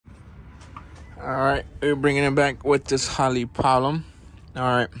All right, we're bringing it back with this Holley problem. All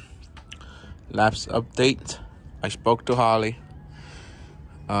right, lapse update. I spoke to Holley.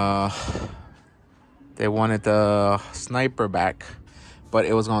 They wanted the sniper back, but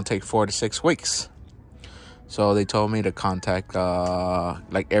it was gonna take 4 to 6 weeks. So they told me to contact,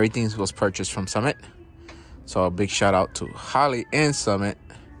 like everything was purchased from Summit. So a big shout out to Holley and Summit.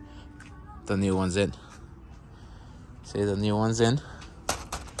 The new one's in. See, the new one's in.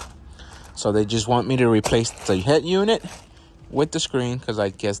 So they just want me to replace the head unit with the screen, because I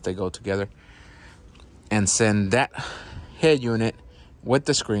guess they go together, and send that head unit with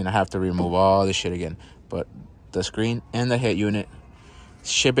the screen. I have to remove all this shit again, but the screen and the head unit,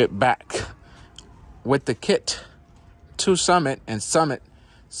 ship it back with the kit to Summit, and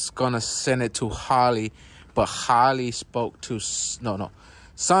Summit's gonna send it to Holley. But Holley spoke to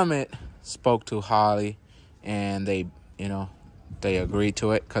Summit spoke to Holley, and they agreed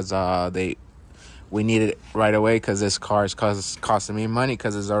to it, because we need it right away, because this car is costing me money,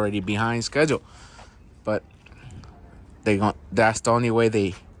 because it's already behind schedule. But that's the only way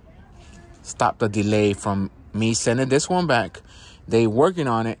they stop the delay from me sending this one back. They working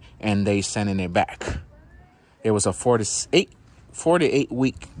on it, and they sending it back. It was a 4 to 8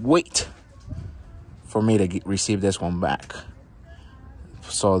 week wait for me to receive this one back.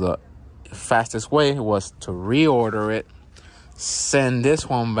 So the fastest way was to reorder it, send this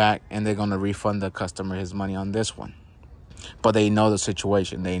one back, and they're going to refund the customer his money on this one. But they know the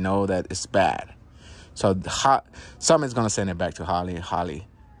situation. They know that it's bad. So Summit's going to send it back to Holley. Holley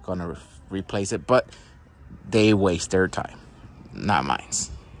going to replace it. But they waste their time, not mine.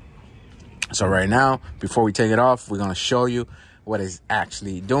 So right now, before we take it off, we're going to show you what it's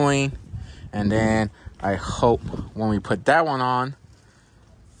actually doing. And then I hope when we put that one on,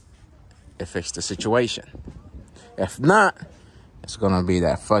 it fixed the situation. If not, it's gonna be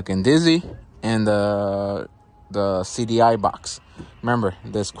that fucking dizzy and the CDI box. Remember,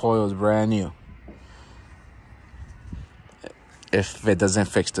 this coil is brand new. If it doesn't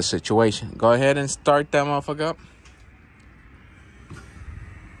fix the situation, go ahead and start that motherfucker up.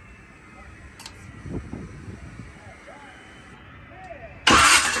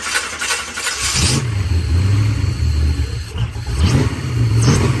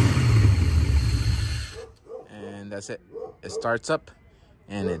 That's it. It starts up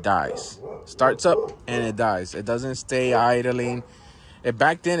and it dies. Starts up and it dies. It doesn't stay idling.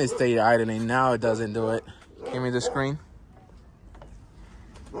 Back then it stayed idling. Now it doesn't do it. Give me the screen.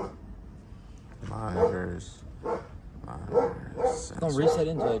 Monitors. It's gonna reset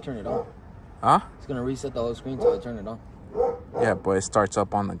until I turn it on. Huh? It's gonna reset the whole screen until I turn it on. Yeah, but it starts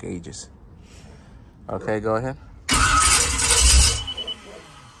up on the gauges. Okay, go ahead.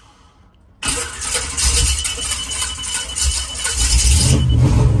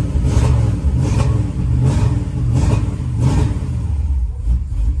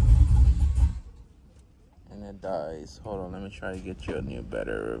 Dies. Hold on, let me try to get you a new,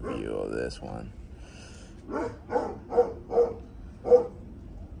 better review of this one.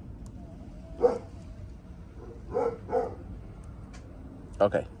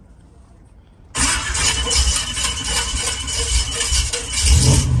 Okay.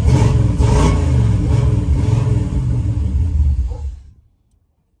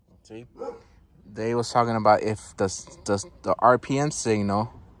 See? They was talking about if the RPM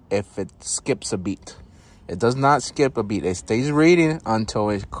signal, if it skips a beat. It does not skip a beat. It stays reading until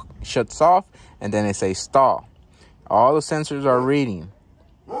it shuts off, and then it says stall. All the sensors are reading.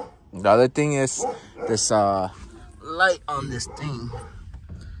 The other thing is this light on this thing.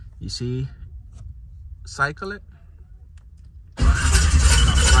 You see? Cycle it? No,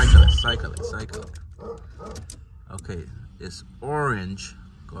 cycle it. Okay, it's orange.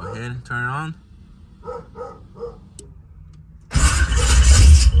 Go ahead and turn it on.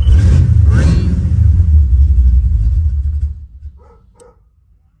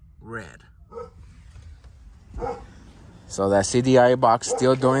 Red. So that CDI box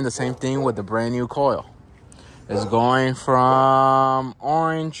still doing the same thing with the brand new coil. It's going from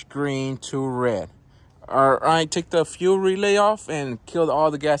orange, green to red. All right, take the fuel relay off and kill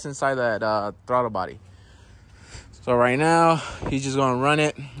all the gas inside that throttle body. So right now, he's just gonna run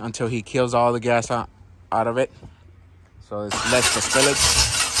it until he kills all the gas out of it. So it's less the spillage.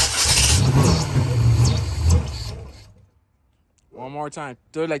 One more time.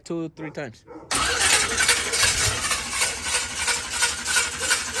 Do it like 2 or 3 times.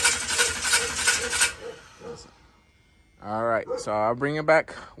 All right, so I'll bring it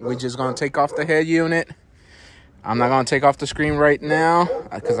back. We're just going to take off the head unit. I'm not going to take off the screen right now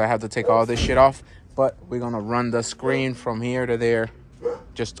because I have to take all this shit off. But we're going to run the screen from here to there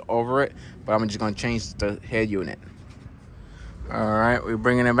just over it, but I'm just gonna change the head unit. All right, we're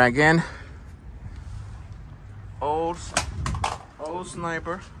bringing it back in. Old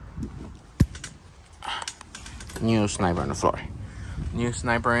sniper. New sniper on the floor. New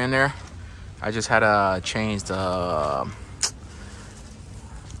sniper in there. I just had to change the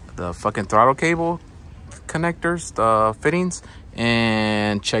fucking throttle cable connectors, the fittings,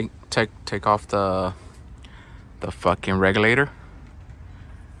 and take off the fucking regulator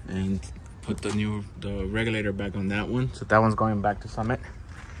and put the regulator back on that one. So that one's going back to Summit.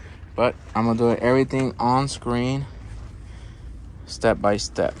 But I'm gonna do everything on screen, step by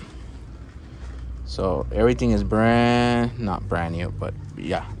step. So everything is not brand new, but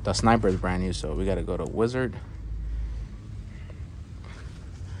yeah, the sniper is brand new. So we gotta go to Wizard.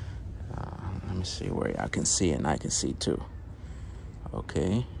 Let me see where I can see it, and I can see too.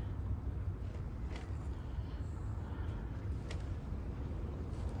 Okay.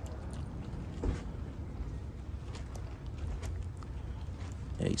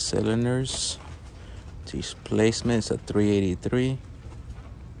 Eight cylinders. Displacement is a 383.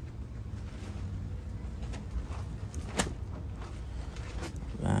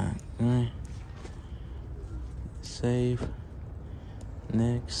 Save.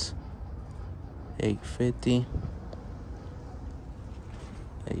 Next. 850.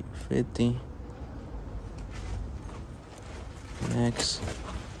 850. Next.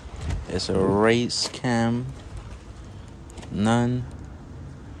 It's a race cam. None.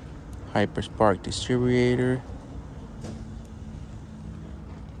 Hyperspark distributor.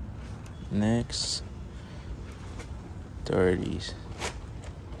 Next. 30s.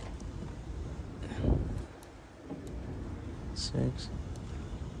 6.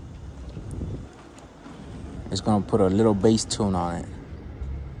 It's gonna put a little bass tune on it.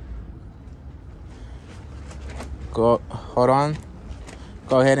 Hold on.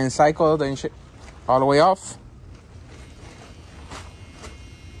 Go ahead and cycle all the way off.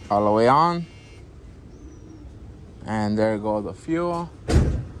 All the way on. And there goes the fuel.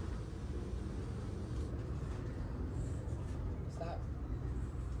 Stop.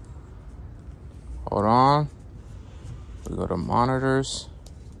 Hold on. We go to monitors.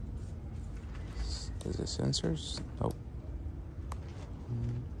 Is it sensors? Nope.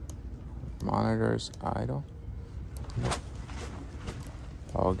 Monitors, idle. Nope.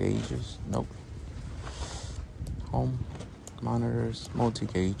 All gauges, nope. Home, monitors,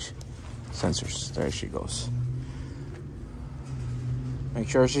 multi-gauge, sensors. There she goes. Make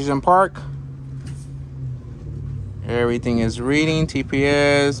sure she's in park. Everything is reading.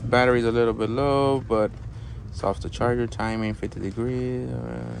 TPS, battery's a little bit low, but it's off the charger. Timing 50 degrees.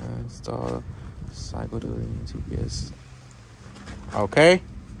 Install. Cycle to TPS. Okay.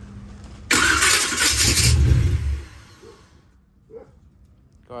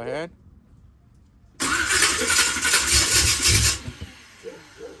 Go ahead.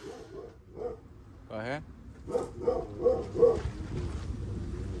 Go ahead.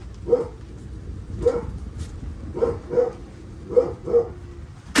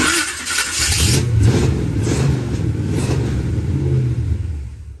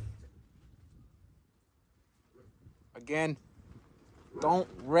 Again, don't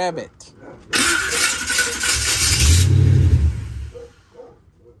rev it.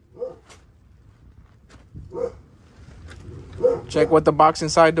 Check what the box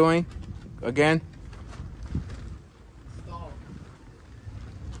inside doing. Again.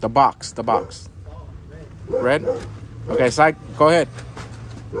 The box. Red? Okay, side. Go ahead.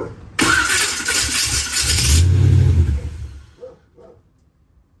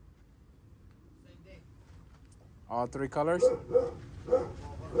 All three colors?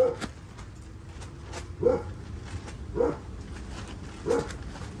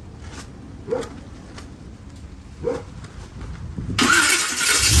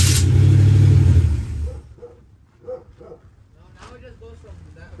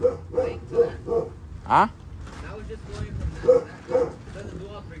 Huh? Now it's just going from that to that. It doesn't do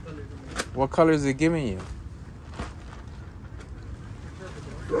all three colors. What color is it giving you?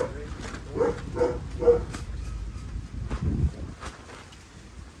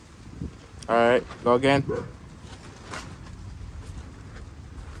 All right, go again.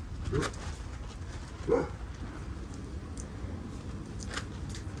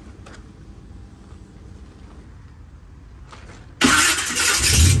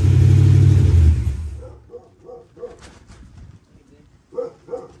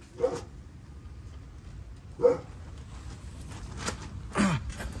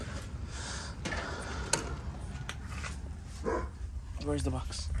 Where's the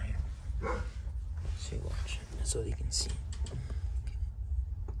box? Right here. See, watch. So you can see.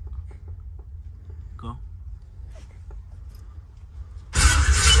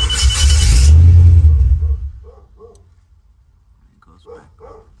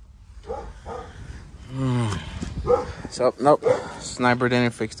 So, nope. Sniper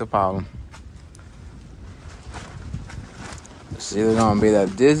didn't fix the problem. It's either gonna be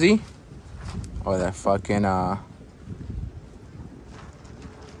that Dizzy or that fucking the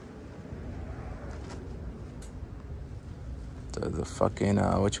fucking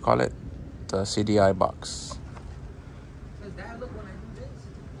what you call it? The CDI box.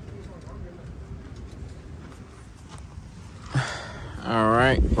 All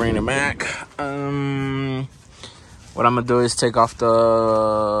right, bring it back. What I'm gonna do is take off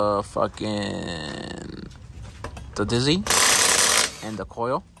the fucking Dizzy and the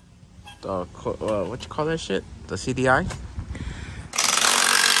coil. The what you call that shit? The CDI.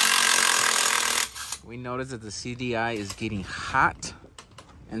 We noticed that the CDI is getting hot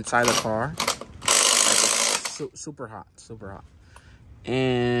inside the car. Like it's super hot, super hot.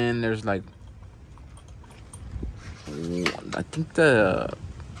 And there's like, I think the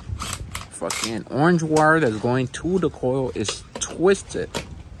fucking orange wire that's going to the coil is twisted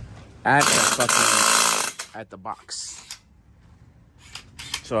at the box.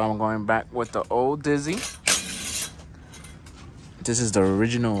 So I'm going back with the old Dizzy. This is the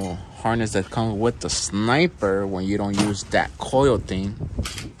original harness that comes with the Sniper when you don't use that coil thing,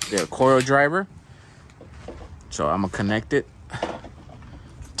 the coil driver. So I'm gonna connect it,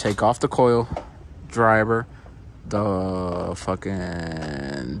 take off the coil driver, the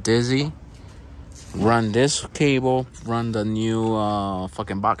fucking Dizzy, run this cable, run the new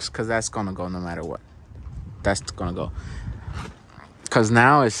fucking box, because that's gonna go no matter what. That's gonna go. Because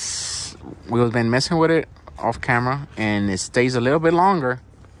now we've been messing with it off camera and it stays a little bit longer,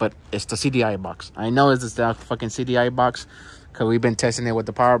 but it's the CDI box. I know it's the fucking CDI box because we've been testing it with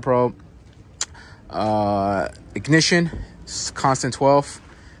the Power Probe. Ignition constant 12,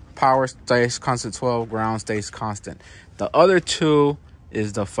 power stays constant 12, ground stays constant. The other two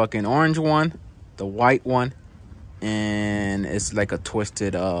is the fucking orange one, the white one, and it's like a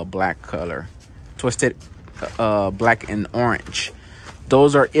twisted black color, twisted black and orange.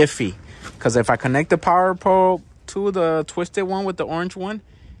 Those are iffy. Because if I connect the Power Probe to the twisted one with the orange one,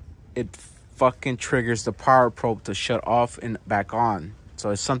 it fucking triggers the Power Probe to shut off and back on. So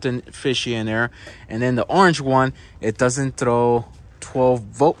it's something fishy in there. And then the orange one, it doesn't throw 12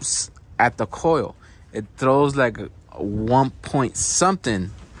 volts at the coil. It throws like a 1 point something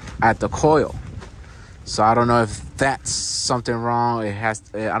at the coil. So I don't know if that's something wrong. I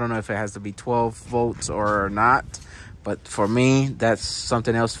don't know if it has to be 12 volts or not. But for me, that's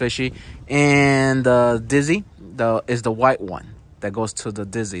something else fishy. And the Dizzy is the white one that goes to the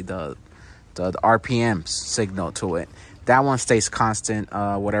Dizzy, the RPM signal to it. That one stays constant.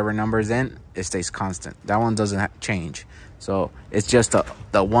 Whatever number is in, it stays constant. That one doesn't change. So it's just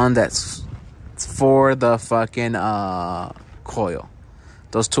the one that's for the fucking coil.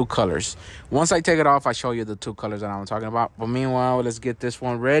 Those two colors. Once I take it off, I show you the two colors that I'm talking about. But meanwhile, let's get this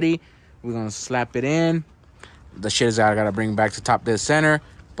one ready. We're going to slap it in. The shit is I gotta bring back to top dead center,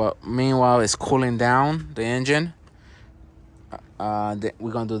 but meanwhile it's cooling down the engine.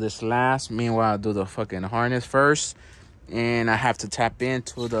 We're gonna do this last. Meanwhile, I'll do the fucking harness first, and I have to tap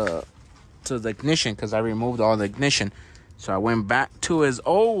into the ignition because I removed all the ignition. So I went back to his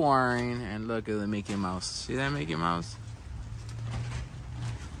old wiring and look at the Mickey Mouse. See that Mickey Mouse?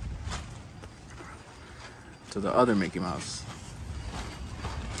 To the other Mickey Mouse.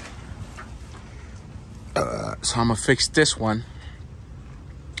 So I'm gonna fix this one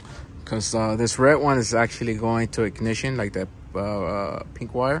because this red one is actually going to ignition, like that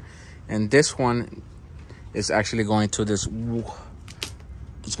pink wire, and this one is actually going to this.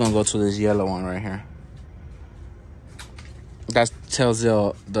 It's gonna go to this yellow one right here. That tells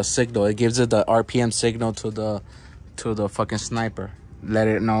you the signal. It gives it the RPM signal to the fucking Sniper. Let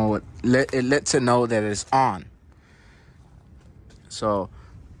it know. It lets it know that it's on. So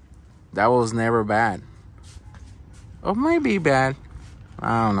that was never bad. Or maybe bad.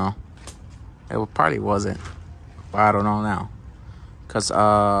 I don't know. It probably wasn't. But I don't know now. Because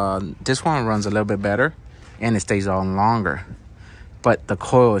this one runs a little bit better. And it stays on longer. But the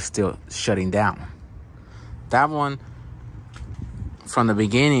coil is still shutting down. That one, from the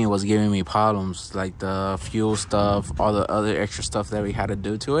beginning, was giving me problems. Like the fuel stuff. All the other extra stuff that we had to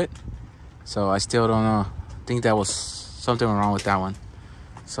do to it. So I still don't know. I think that was something wrong with that one.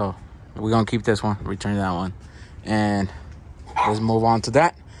 So we're going to keep this one. Return that one. And let's move on to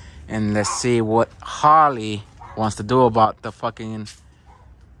that, and let's see what Harley wants to do about the fucking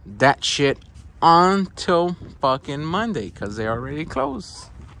that shit until fucking Monday, because they already closed.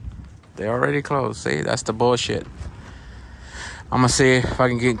 They already closed. See, that's the bullshit. I'm gonna see if I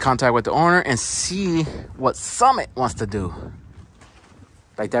can get in contact with the owner and see what Summit wants to do.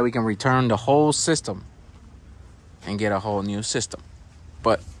 Like that, we can return the whole system. and get a whole new system.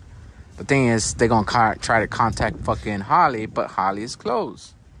 But the thing is, they're going to try to contact fucking Holley, but Holley is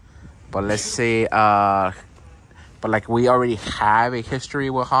closed. But let's say, but like we already have a history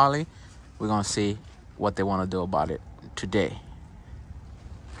with Holley, we're going to see what they want to do about it today.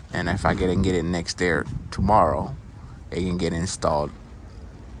 And if I can get it next day or tomorrow, it can get installed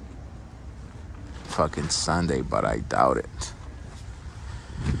fucking Sunday, but I doubt it.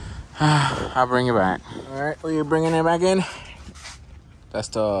 I'll bring it back. Alright, are you bringing it back in? That's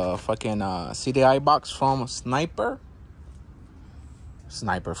the fucking CDI box from Sniper.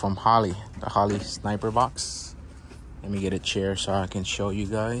 Sniper from Holley. The Holley Sniper box. Let me get a chair so I can show you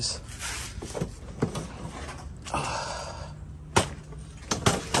guys.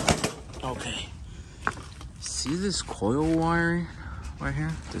 Okay. See this coil wire right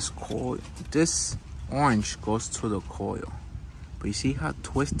here? This coil, this orange goes to the coil. But you see how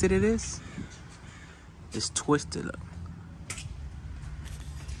twisted it is? It's twisted up.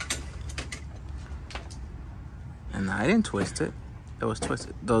 And I didn't twist it. It was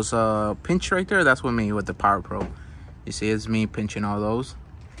twisted. Those pinch right there, that's what me with the Power Pro. You see, it's me pinching all those.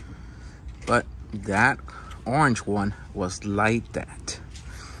 But that orange one was like that.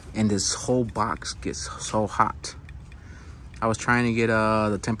 And this whole box gets so hot. I was trying to get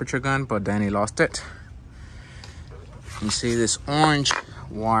the temperature gun, but then he lost it. You see this orange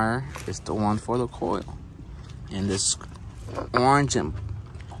wire is the one for the coil. And this orange and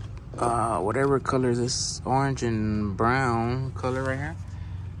whatever color is this, orange and brown color right here,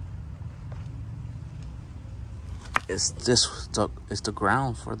 it's the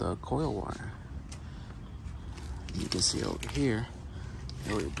ground for the coil wire. You can see over here,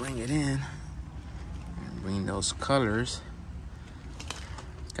 and we bring it in and bring those colors.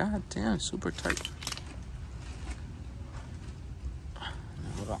 God damn, super tight.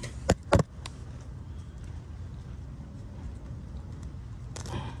 Hold on.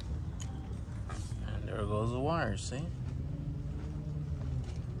 And there goes the wire, see?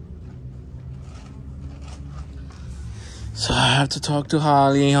 So I have to talk to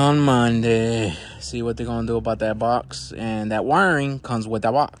Holley on Monday, see what they're gonna do about that box. And that wiring comes with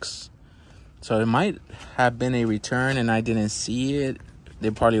that box. So it might have been a return and I didn't see it. They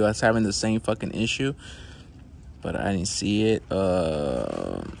probably was having the same fucking issue, but I didn't see it.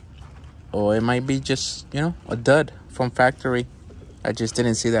 Or it might be just, you know, a dud from factory. I just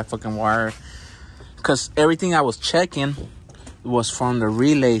didn't see that fucking wire. Because everything I was checking was from the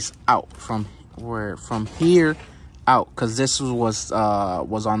relays out. From here out. Because this was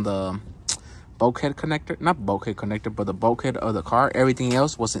on the bulkhead connector. Not bulkhead connector, but the bulkhead of the car. Everything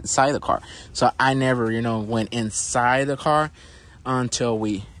else was inside the car. So I never, you know, went inside the car until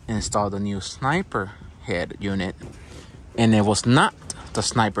we installed the new Sniper head unit. And it was not the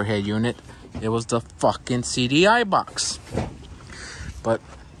Sniper head unit. It was the fucking CDI box. But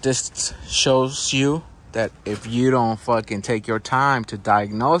this shows you that if you don't fucking take your time to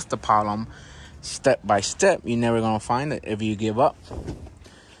diagnose the problem step by step, you're never gonna find it if you give up.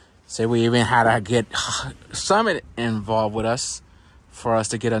 Say we even had to get Summit involved with us for us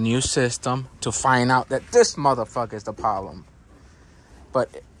to get a new system to find out that this motherfucker is the problem.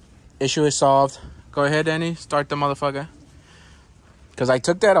 But issue is solved. Go ahead, Danny. Start the motherfucker. Because I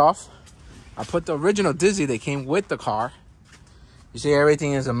took that off. I put the original Dizzy that came with the car. You see,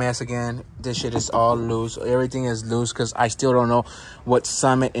 everything is a mess again. This shit is all loose. Everything is loose because I still don't know what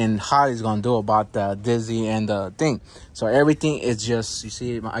Summit and Holley's going to do about the Dizzy and the thing. So everything is just, you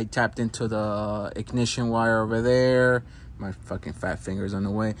see, I tapped into the ignition wire over there. My fucking fat finger's on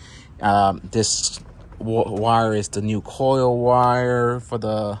the way. This wire is the new coil wire for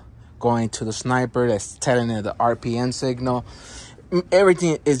the going to the Sniper that's telling it the RPM signal.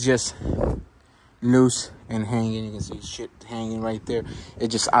 Everything is just loose and hanging. You can see shit hanging right there.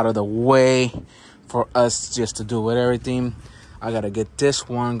 It's just out of the way for us just to do with everything. I gotta get this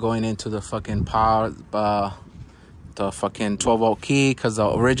one going into the fucking power, the fucking 12-volt key, because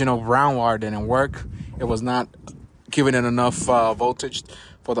the original brown wire didn't work. It was not giving it enough voltage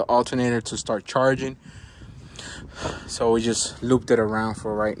for the alternator to start charging. So we just looped it around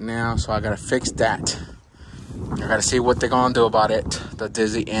for right now. So I gotta fix that. I gotta see what they're gonna do about it, the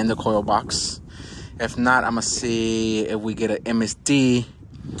Dizzy and the coil box. If not, I'm gonna see if we get an MSD,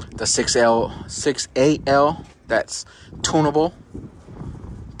 the 6AL that's tunable.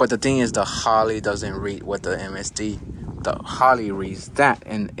 But the thing is, the Holley doesn't read with the MSD. The Holley reads that,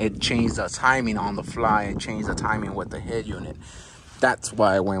 and it changed the timing on the fly and changed the timing with the head unit. That's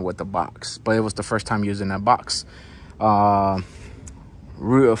why I went with the box. But it was the first time using that box.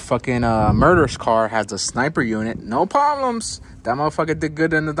 Murder's car has the Sniper unit. No problems. That motherfucker did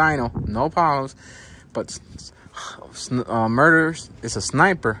good in the dyno. No problems. But Murders is a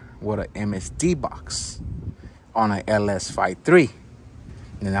sniper with an MSD box on an LS53.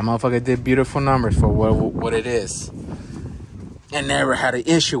 And that motherfucker did beautiful numbers for what it is. And never had an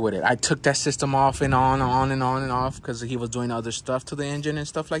issue with it. I took that system off and on and off because he was doing other stuff to the engine and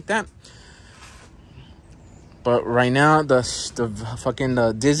stuff like that. But right now, the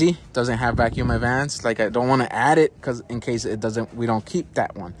fucking Dizzy doesn't have vacuum advance. Like, I don't want to add it because in case it doesn't, we don't keep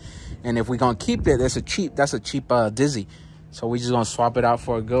that one. And if we gonna keep it, that's a cheap Dizzy. So we just gonna swap it out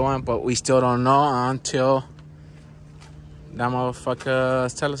for a good one. But we still don't know until that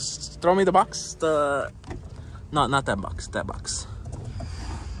motherfucker tell us, throw me the box. No, not that box. That box.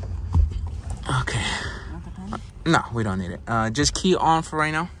 Okay. No, we don't need it. Just key on for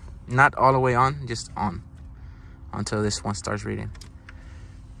right now. Not all the way on, just on. Until this one starts reading.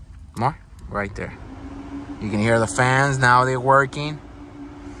 More? Right there. You can hear the fans. Now they're working.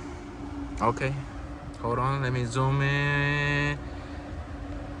 Okay. Hold on. Let me zoom in.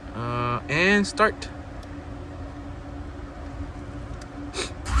 And start.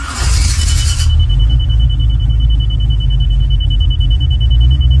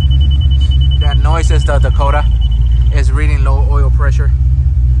 That noise is the Dakota. It's reading low oil pressure.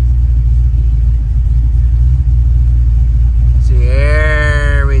 See,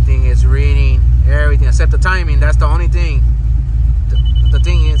 everything is reading. Everything except the timing. That's the only thing. The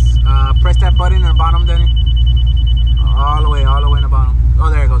thing is, press that button in the bottom, Danny. All the way in the bottom.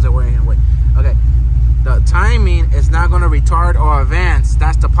 Oh, there it goes. Wait. Okay. The timing is not going to retard or advance.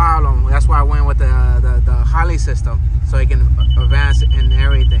 That's the problem. That's why I went with the Holley system, so it can advance in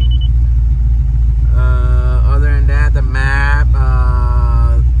everything. Other than that, the map.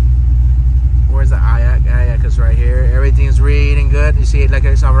 Where's the Ayak is right here. Everything's reading good. You see it like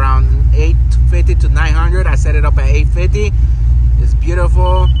it's around 850 to 900. I set it up at 850. It's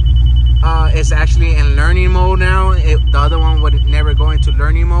beautiful. It's actually in learning mode now. The other one would never go into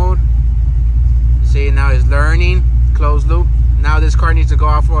learning mode. You see, now it's learning, closed loop. Now this car needs to go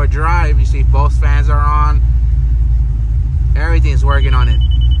out for a drive. You see both fans are on. Everything's working on it.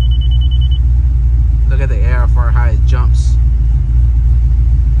 Look at the air for how it jumps.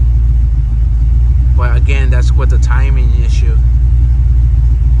 But again, that's with the timing issue.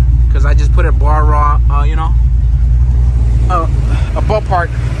 Because I just put a bar raw, you know, a ballpark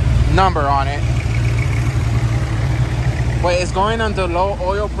number on it. But it's going under low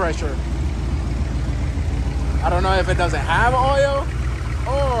oil pressure. I don't know if it doesn't have oil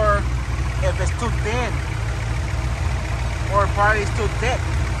or if it's too thin. Or probably it's too thick.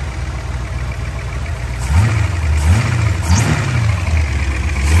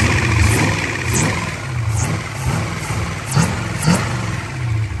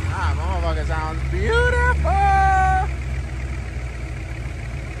 Sounds beautiful.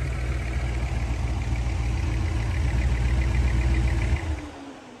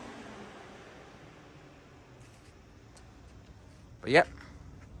 But yep.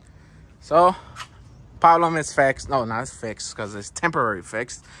 So problem is fixed. No, not fixed because it's temporary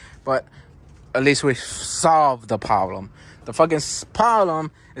fixed. But at least we solved the problem. The fucking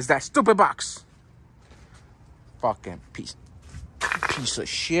problem is that stupid box. Fucking piece of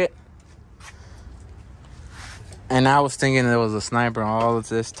shit. And I was thinking there was a sniper all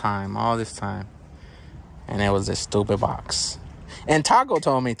this time. And it was this stupid box. And Taco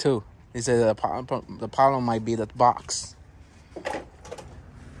told me too. He said the problem might be the box.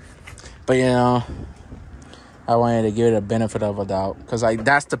 But you know, I wanted to give it a benefit of a doubt. Because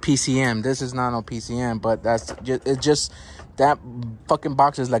that's the PCM. This is not no PCM. But it's just that fucking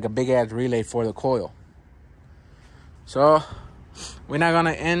box is like a big ass relay for the coil. So we're not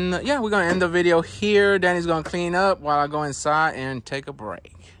gonna end. We're gonna end the video here. Danny's gonna clean up while I go inside and take a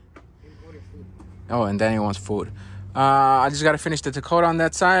break. Oh, and Danny wants food. I just gotta finish the Dakota on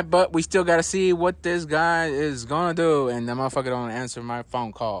that side, but we still gotta see what this guy is gonna do. And the motherfucker don't answer my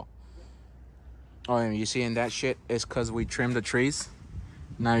phone call. Oh, and you seeing that shit? It's because we trimmed the trees.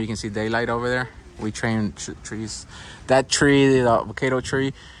 Now you can see daylight over there. We trimmed trees. That tree, the avocado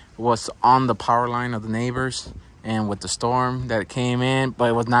tree, was on the power line of the neighbors. And with the storm that came in, but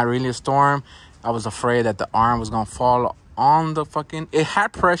it was not really a storm. I was afraid that the arm was going to fall on the fucking... It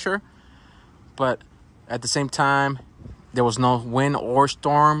had pressure, but at the same time, there was no wind or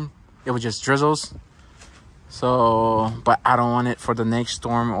storm. It was just drizzles. So, but I don't want it for the next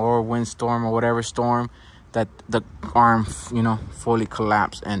storm or windstorm or whatever storm that the arm, you know, fully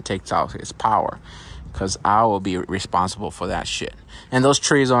collapse and takes out its power. Because I will be responsible for that shit. And those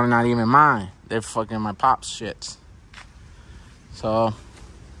trees are not even mine. They're fucking my pop's shits. So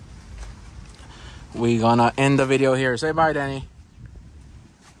we gonna end the video here. Say bye, Danny.